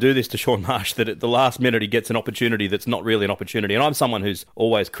always seem to do this to Sean Marsh, that at the last minute he gets an opportunity that's not really an opportunity. And I'm someone who's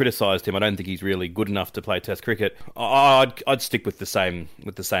always criticised him. I don't think he's really good enough to play Test cricket. I'd stick with the same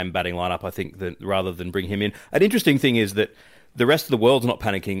batting lineup, I think, rather than bring him in. An interesting thing is that the rest of the world's not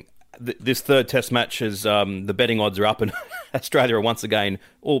panicking. This third Test match is the betting odds are up, and Australia are once again,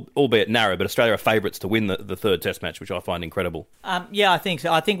 albeit narrow, but Australia are favourites to win the third Test match, which I find incredible. Yeah, I think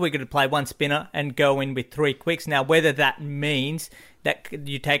so. I think we're going to play one spinner and go in with 3 quicks. Now, whether that means that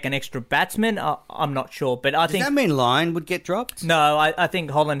you take an extra batsman, I'm not sure. But I think does that mean Lyon would get dropped? No, I think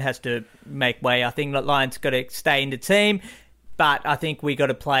Holland has to make way. I think that Lyon's got to stay in the team. But I think we got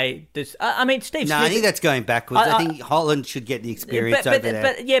to play this. Steve Smith... No, I think that's going backwards. I think Holland should get the experience over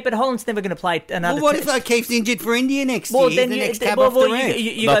there. But Holland's never going to play another... Well, what if O'Keefe's injured for India next year? He's the next cab off the rank.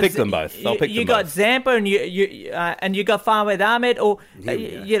 They'll pick them both. You got Zampa and you got Fawad Ahmed, or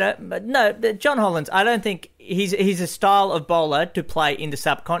no, John Hollands. I don't think he's a style of bowler to play in the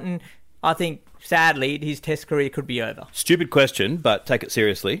subcontinent. I think sadly his Test career could be over. Stupid question, but take it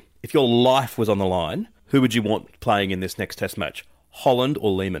seriously. If your life was on the line, who would you want playing in this next Test match? Holland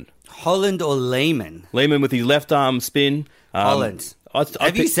or Lehmann? Holland or Lehmann? Lehmann with his left arm spin. Holland.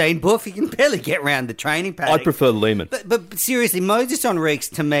 Have you seen Buff? He can barely get round the training paddock. I'd prefer Lehmann. But seriously, Moses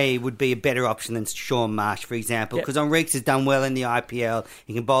Henriques to me would be a better option than Sean Marsh, for example, because Henriques has done well in the IPL.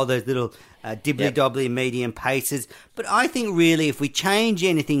 He can bowl those little dibbly-dobbly medium paces. But I think really if we change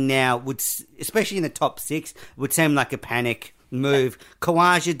anything now, especially in the top 6, it would seem like a panic move.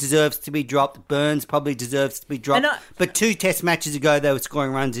 Khawaja deserves to be dropped. Burns probably deserves to be dropped. But 2 Test matches ago, they were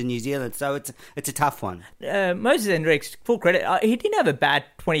scoring runs in New Zealand, so it's a tough one. Moses Henriques, full credit, he didn't have a bad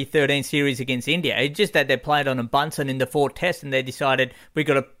 2013 series against India. It's just that they played on a Bunsen in the 4th Test, and they decided we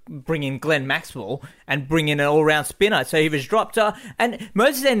got to bring in Glenn Maxwell and bring in an all-round spinner. So he was dropped. And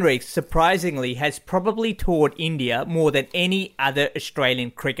Moses Henriques, surprisingly, has probably toured India more than any other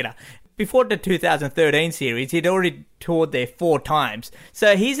Australian cricketer. Before the 2013 series, he'd already toured there 4 times.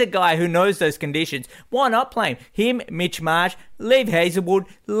 So he's a guy who knows those conditions. Why not play him? Mitch Marsh, leave Hazelwood,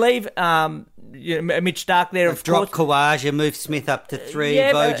 leave Mitch Starc there, of course. Drop Khawaja, move Smith up to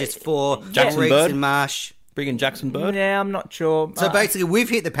 3, Voges 4, Jackson Bird and Marsh. Bring in Jackson Bird? Yeah, I'm not sure. So basically, we've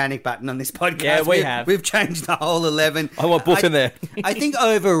hit the panic button on this podcast. Yeah, we have. We've changed the whole 11. I want Buff in there. I think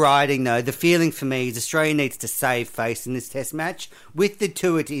overriding, though, the feeling for me is Australia needs to save face in this Test match. With the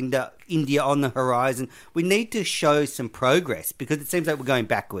tour at India on the horizon, we need to show some progress because it seems like we're going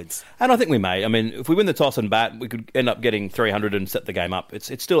backwards. And I think we may. I mean, if we win the toss and bat, we could end up getting 300 and set the game up.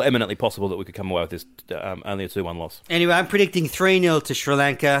 It's still eminently possible that we could come away with this only a 2-1 loss. Anyway, I'm predicting 3-0 to Sri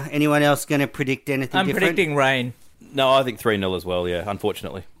Lanka. Anyone else going to predict anything different? I'm predicting rain. No, I think 3-0 as well, yeah,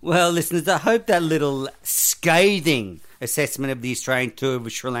 unfortunately. Well, listeners, I hope that little scathing assessment of the Australian tour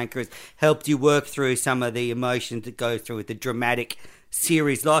with Sri Lanka has helped you work through some of the emotions that go through with the dramatic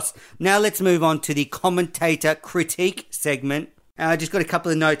series loss. Now let's move on to the commentator critique segment. I just got a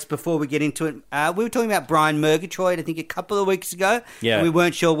couple of notes before we get into it. We were talking about Brian Murgatroyd, I think, a couple of weeks ago. Yeah. And we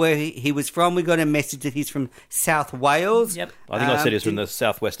weren't sure where he was from. We got a message that he's from South Wales. Yep. I think I said he's from the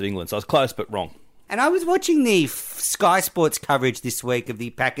southwest of England, so I was close but wrong. And I was watching the Sky Sports coverage this week of the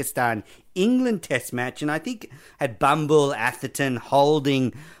Pakistan-England test match, and I think had Bumble, Atherton,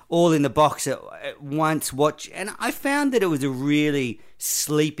 Holding all in the box at once and I found that it was a really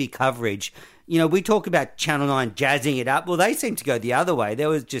sleepy coverage. You know, we talk about Channel 9 jazzing it up. Well, they seemed to go the other way. There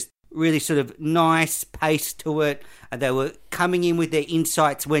was just really sort of nice pace to it. They were coming in with their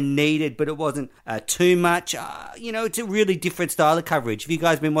insights when needed, but it wasn't too much. It's a really different style of coverage. Have you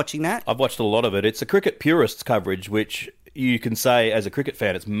guys been watching that? I've watched a lot of it. It's a cricket purists coverage, which you can say as a cricket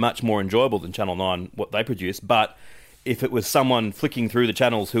fan, it's much more enjoyable than Channel 9, what they produce. But if it was someone flicking through the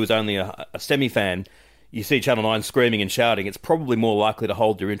channels who was only a semi-fan, you see Channel 9 screaming and shouting, it's probably more likely to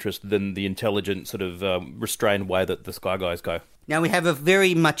hold your interest than the intelligent, sort of restrained way that the Sky guys go. Now, we have a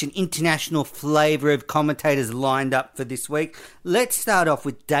very much an international flavour of commentators lined up for this week. Let's start off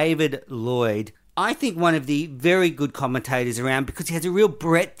with David Lloyd. I think one of the very good commentators around because he has a real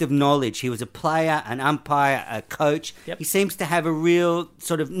breadth of knowledge. He was a player, an umpire, a coach. Yep. He seems to have a real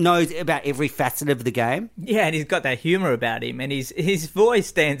sort of knows about every facet of the game. Yeah, and he's got that humour about him, and his voice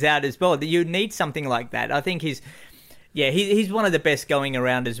stands out as well. You need something like that. I think he's one of the best going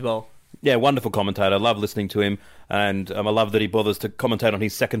around as well. Yeah, wonderful commentator. I love listening to him, and I love that he bothers to commentate on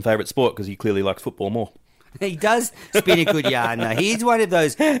his second favourite sport because he clearly likes football more. He does spin a good yarn, though. He's one of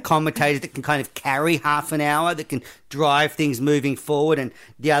those commentators that can kind of carry half an hour, that can drive things moving forward, and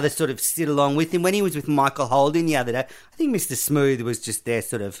the others sort of sit along with him. When he was with Michael Holding the other day, I think Mr. Smooth was just there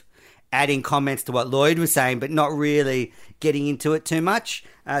sort of adding comments to what Lloyd was saying, but not really getting into it too much.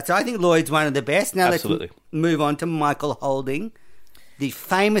 So I think Lloyd's one of the best. Now Absolutely. Let's move on to Michael Holding, the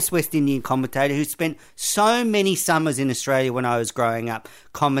famous West Indian commentator who spent so many summers in Australia when I was growing up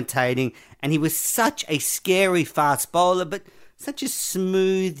commentating, and he was such a scary fast bowler, but such a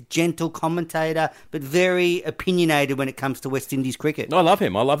smooth, gentle commentator, but very opinionated when it comes to West Indies cricket. I love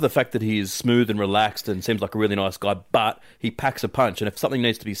him. I love the fact that he is smooth and relaxed and seems like a really nice guy, but he packs a punch, and if something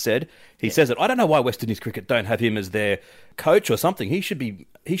needs to be said, he says it. I don't know why West Indies cricket don't have him as their coach or something. He should be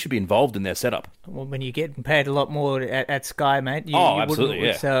involved in their setup. Well, when you get paid a lot more at Sky, mate. You Absolutely,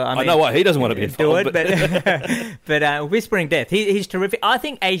 yeah. So, I know why he doesn't want to be involved. But Whispering Death, he's terrific. I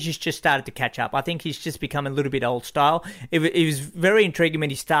think Asia's just started to catch up. I think he's just become a little bit old style. It was very intriguing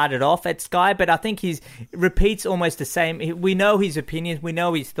when he started off at Sky, but I think he repeats almost the same. We know his opinions, we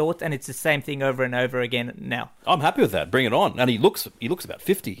know his thoughts, and it's the same thing over and over again now. I'm happy with that. Bring it on. And he looks about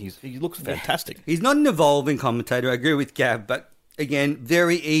 50. He looks fantastic. He's not an evolving commentator, I agree with Gav, but again,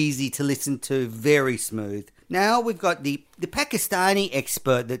 very easy to listen to, very smooth. Now we've got the Pakistani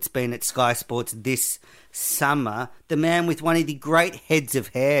expert that's been at Sky Sports this summer, the man with one of the great heads of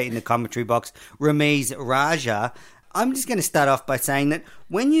hair in the commentary box, Ramiz Raja. I'm just going to start off by saying that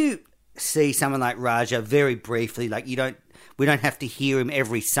when you see someone like Raja very briefly, like we don't have to hear him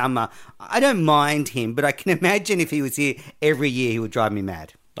every summer, I don't mind him, but I can imagine if he was here every year, he would drive me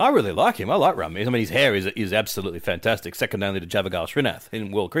mad. I really like him. I like Ramiz. I mean, his hair is absolutely fantastic, second only to Javagal Srinath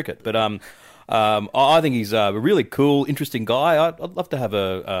in world cricket. But I think he's a really cool, interesting guy. I'd love to have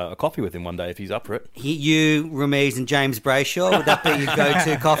a coffee with him one day if he's up for it. You, Ramiz, and James Brayshaw, would that be your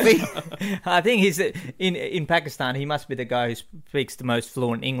go-to coffee? I think he's in Pakistan. He must be the guy who speaks the most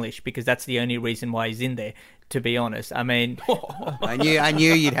fluent English because that's the only reason why he's in there. To be honest, I mean, I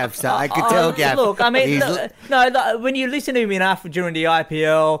knew you'd have some. I could tell, Gav. Look, I mean, when you listen to him enough during the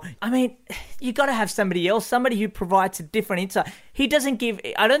IPL, I mean, you got to have somebody else, somebody who provides a different insight. He doesn't give.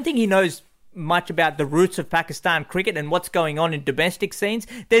 I don't think he knows much about the roots of Pakistan cricket and what's going on in domestic scenes.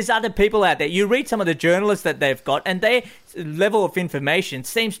 There's other people out there. You read some of the journalists that they've got, and their level of information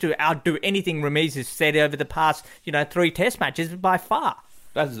seems to outdo anything Ramiz has said over the past, 3 Test matches by far.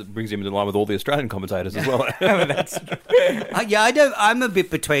 That brings him into line with all the Australian commentators as well. That's true. I'm a bit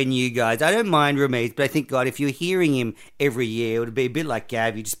between you guys. I don't mind Ramiz, but I think, God, if you're hearing him every year, it would be a bit like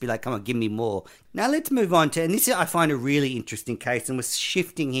Gav. You'd just be like, come on, give me more. Now let's move on to, and this I find a really interesting case, and we're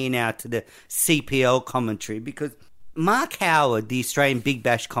shifting here now to the CPL commentary, because Mark Howard, the Australian Big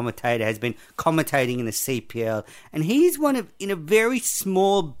Bash commentator, has been commentating in the CPL, and he's in a very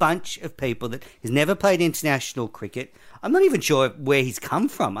small bunch of people that has never played international cricket. I'm not even sure where he's come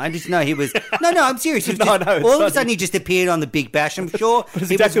from. I just know he was... No, I'm serious. He was all of a sudden he just appeared on the Big Bash. I'm sure That's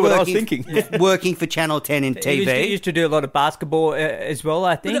exactly what I was thinking. Working for Channel 10 and TV. He used to do a lot of basketball as well,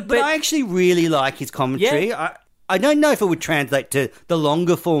 I think. But I actually really like his commentary. Yeah. I don't know if it would translate to the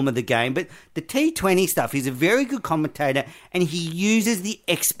longer form of the game, but the T20 stuff, he's a very good commentator, and he uses the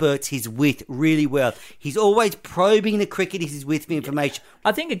experts he's with really well. He's always probing the cricket he's with for information.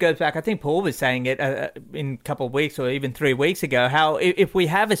 I think it goes back, I think Paul was saying it in a couple of weeks or even 3 weeks ago, how if we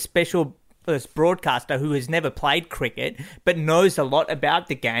have a special broadcaster who has never played cricket but knows a lot about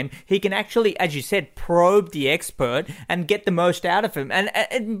the game, he can actually, as you said, probe the expert and get the most out of him. And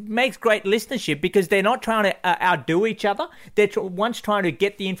it makes great listenership because they're not trying to outdo each other. They're one's trying to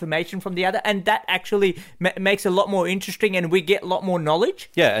get the information from the other, and that actually makes it a lot more interesting, and we get a lot more knowledge.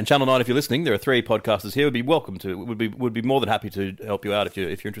 Yeah, and Channel 9, if you're listening, there are 3 podcasters here. Would be welcome to. Would be more than happy to help you out if you're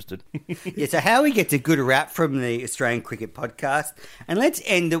interested. Yeah, so Howie gets a good rap from the Australian Cricket Podcast, and let's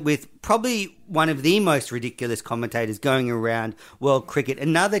end it with probably one of the most ridiculous commentators going around world cricket,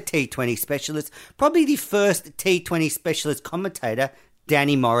 another T20 specialist, probably the first T20 specialist commentator,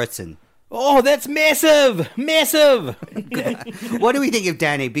 Danny Morrison. Oh, that's massive! Massive! What do we think of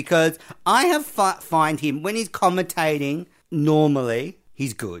Danny? Because I have find him, when he's commentating, normally,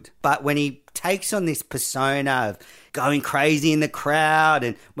 he's good. But when he takes on this persona of going crazy in the crowd,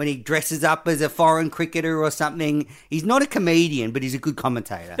 and when he dresses up as a foreign cricketer or something, he's not a comedian, but he's a good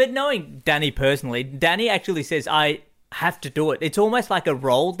commentator. But knowing Danny personally, Danny actually says, I have to do it. It's almost like a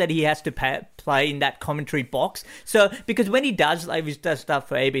role that he has to play in that commentary box. So, because when he does, like he does stuff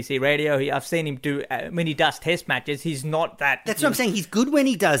for ABC Radio, I've seen him do, when he does test matches, he's not that... That's what I'm saying. He's good when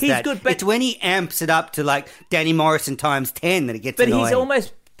he does that. He's good, but... It's when he amps it up to like Danny Morrison times 10 that it gets annoying. But he's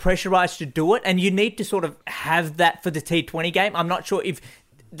almost pressurised to do it, and you need to sort of have that for the T20 game. I'm not sure if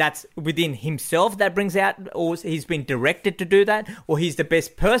that's within himself that brings out, or he's been directed to do that, or he's the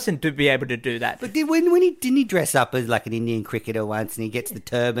best person to be able to do that. But didn't he dress up as like an Indian cricketer once, and he gets the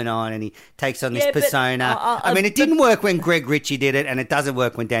turban on and he takes on this persona? I mean, it didn't work when Greg Ritchie did it, and it doesn't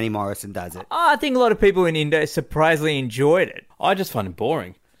work when Danny Morrison does it. I think a lot of people in India surprisingly enjoyed it. I just find him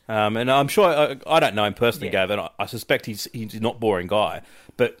boring. And I'm sure, I don't know him personally, Gav, and I suspect he's not a boring guy.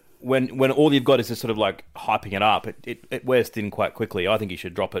 But when all you've got is just sort of like hyping it up, it wears thin quite quickly. I think he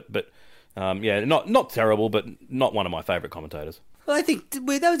should drop it. But not terrible, but not one of my favourite commentators. Well, I think that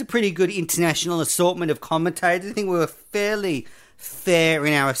was a pretty good international assortment of commentators. I think we were fairly fair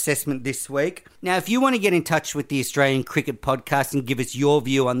in our assessment this week. Now, if you want to get in touch with the Australian Cricket Podcast and give us your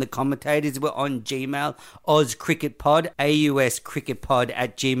view on the commentators, we're on Gmail, AusCricketPod,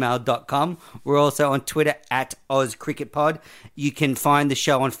 AUSCricketPod@gmail.com. We're also on Twitter @AusCricketPod. You can find the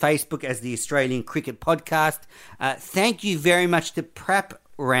show on Facebook as the Australian Cricket Podcast. Thank you very much to Prap,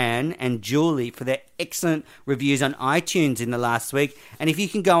 Ran and Julie for their excellent reviews on iTunes in the last week. And if you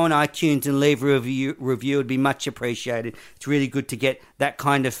can go on iTunes and leave a review, it'd be much appreciated. It's really good to get that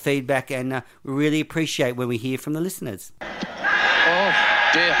kind of feedback, and we really appreciate when we hear from the listeners. Oh,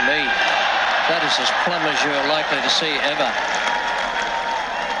 dear me. That is as plumb as you're likely to see ever.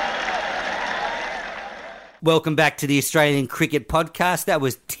 Welcome back to the Australian Cricket Podcast. That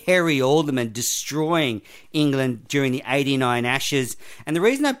was Terry Alderman destroying England during the 89 Ashes. And the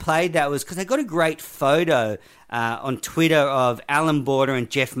reason I played that was because I got a great photo on Twitter of Alan Border and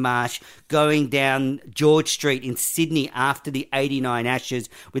Jeff Marsh going down George Street in Sydney after the 89 Ashes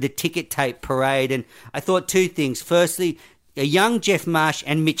with a ticket tape parade. And I thought two things. Firstly, a young Jeff Marsh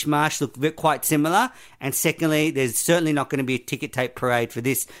and Mitch Marsh look quite similar. And secondly, there's certainly not going to be a ticket tape parade for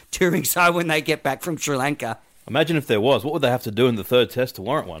this touring side when they get back from Sri Lanka. Imagine if there was. What would they have to do in the third test to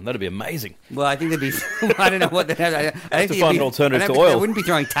warrant one? That'd be amazing. Well, I think they'd be... I don't know what they'd have. Have to find an alternative to oil. They wouldn't be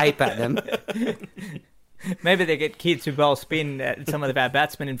throwing tape at them. Maybe they get kids who bowl spin at some of our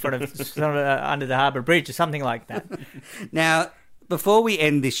batsmen in front of under the Harbour Bridge or something like that. Now, before we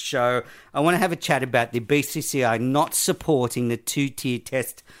end this show, I want to have a chat about the BCCI not supporting the two-tier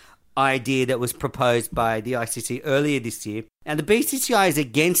test idea that was proposed by the ICC earlier this year. Now, the BCCI is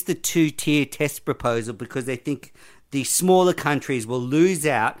against the two-tier test proposal because they think the smaller countries will lose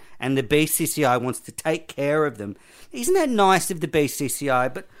out and the BCCI wants to take care of them. Isn't that nice of the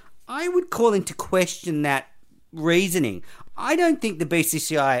BCCI? But I would call into question that reasoning. I don't think the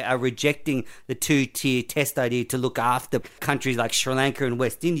BCCI are rejecting the two-tier test idea to look after countries like Sri Lanka and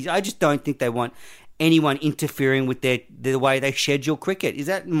West Indies. I just don't think they want anyone interfering with the way they schedule cricket. Is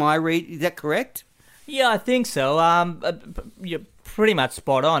that my read? Is that correct? Yeah, I think so. You're pretty much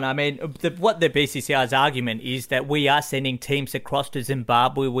spot on. I mean, what the BCCI's argument is that we are sending teams across to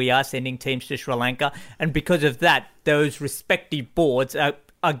Zimbabwe, we are sending teams to Sri Lanka, and because of that, those respective boards are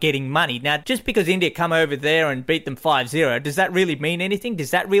getting money. Now, just because India come over there and beat them 5-0, does that really mean anything? Does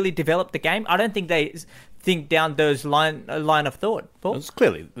that really develop the game? I don't think they think down those line of thought. Paul?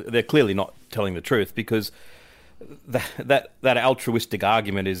 They're clearly not telling the truth, because that altruistic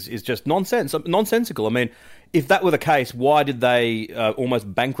argument is just nonsensical. I mean, if that were the case, why did they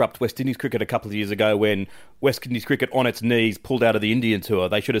almost bankrupt West Indies cricket a couple of years ago when West Indies cricket on its knees pulled out of the Indian tour?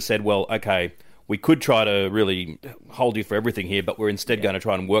 They should have said, well, okay, we could try to really hold you for everything here, but we're instead going to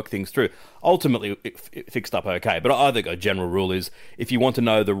try and work things through. Ultimately, it fixed up okay. But I think a general rule is if you want to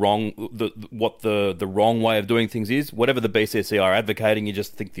know what the wrong way of doing things is, whatever the BCCI are advocating, you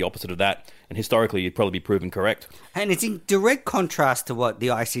just think the opposite of that. And historically, you'd probably be proven correct. And it's in direct contrast to what the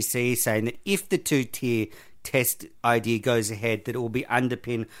ICC is saying, that if the two-tier test idea goes ahead, that it will be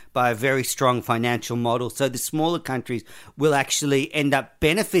underpinned by a very strong financial model. So the smaller countries will actually end up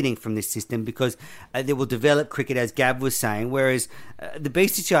benefiting from this system because they will develop cricket, as Gav was saying, whereas the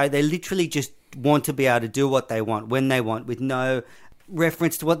BCCI, they literally just want to be able to do what they want, when they want, with no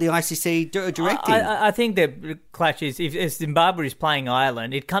reference to what the ICC directing. I think the clash is, if Zimbabwe is playing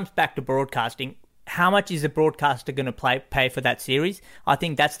Ireland, it comes back to broadcasting. How much is the broadcaster going to pay for that series? I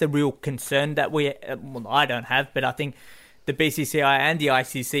think that's the real concern that I don't have, but I think the BCCI and the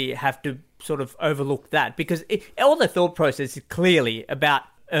ICC have to sort of overlook that, because all the thought process is clearly about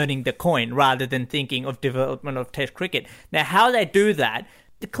earning the coin rather than thinking of development of Test cricket. Now, how they do that,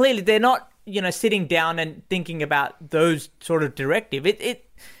 clearly they're not, sitting down and thinking about those sort of directive.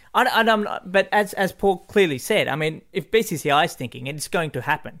 But as Paul clearly said, I mean, if BCCI is thinking it, it's going to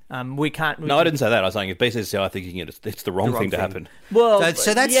happen. We can't. No, I didn't say that. I was saying if BCCI are thinking it, it's the wrong thing to happen. Well,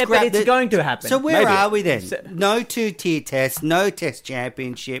 so that's but it's going to happen. So where Maybe. are we then? No two-tier test, no Test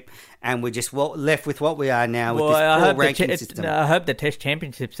championship, and we're just left with what we are now with this poor ranking system. I hope the Test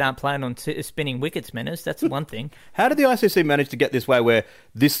championships aren't playing on spinning wickets, Menace. That's one thing. How did the ICC manage to get this way where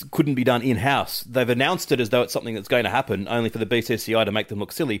this couldn't be done in-house? They've announced it as though it's something that's going to happen, only for the BCCI to make them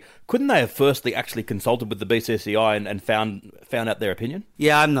look silly. Couldn't they have firstly actually consulted with the BCCI and found out their opinion?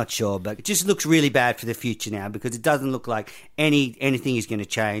 Yeah, I'm not sure, but it just looks really bad for the future now, because it doesn't look like anything is going to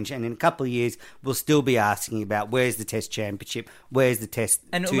change. And in a couple of years, we'll still be asking about where's the Test championship, where's the Test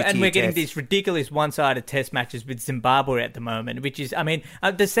and two-tier we're getting test. these ridiculous one-sided Test matches with Zimbabwe at the moment, which is, I mean,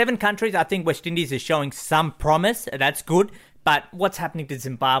 the 7 countries, I think West Indies is showing some promise. That's good. But what's happening to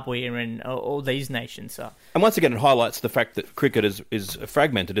Zimbabwe and all these nations? So. And once again, it highlights the fact that cricket is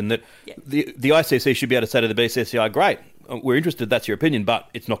fragmented, and that the ICC should be able to say to the BCCI, great, we're interested, that's your opinion, but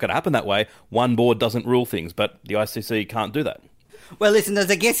it's not going to happen that way. One board doesn't rule things, but the ICC can't do that. Well, listeners,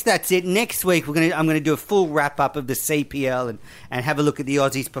 I guess that's it. Next week, I'm going to do a full wrap-up of the CPL and have a look at the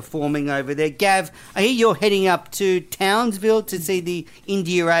Aussies performing over there. Gav, I hear you're heading up to Townsville to see the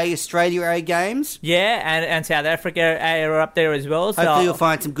India A, Australia A games. Yeah, and South Africa A are up there as well. So hopefully you'll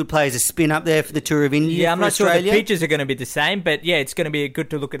find some good players to spin up there for the Tour of India. Yeah, I'm not Australia. sure the pitches are going to be the same, but yeah, it's going to be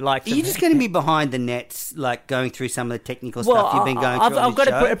good to look at. Like, are you just going to be behind the nets, like going through some of the technical stuff you've been going through? I've got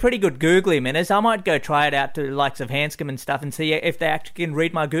a pretty good googly, Menace. I might go try it out to the likes of Hanscom and stuff and see if they actually can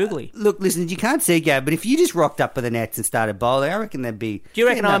read my googly. Look, listen, you can't see Gav, but if you just rocked up with the nets and started bowling, I reckon they'd be. Do you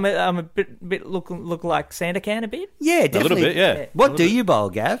reckon I'm a bit look like Santa Can a bit? Yeah, definitely. A little bit, yeah. What do you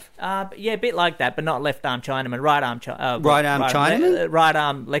bowl, Gav? Yeah, a bit like that, but not left arm Chinaman, right arm Chinaman. Right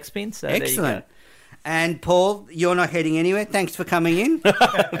arm leg spin. So excellent. There you go. And Paul, you're not heading anywhere. Thanks for coming in.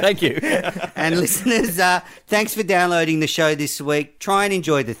 Thank you. And listeners, thanks for downloading the show this week. Try and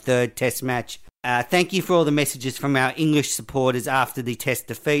enjoy the third Test match. Thank you for all the messages from our English supporters after the Test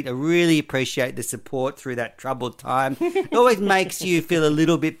defeat. I really appreciate the support through that troubled time. It always makes you feel a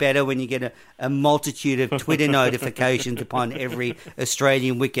little bit better when you get a multitude of Twitter notifications upon every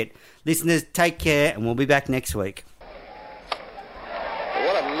Australian wicket. Listeners, take care, and we'll be back next week.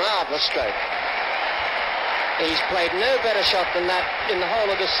 What a marvellous stroke. He's played no better shot than that in the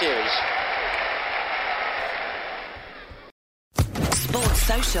whole of this series. Sports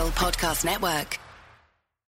Social Podcast Network.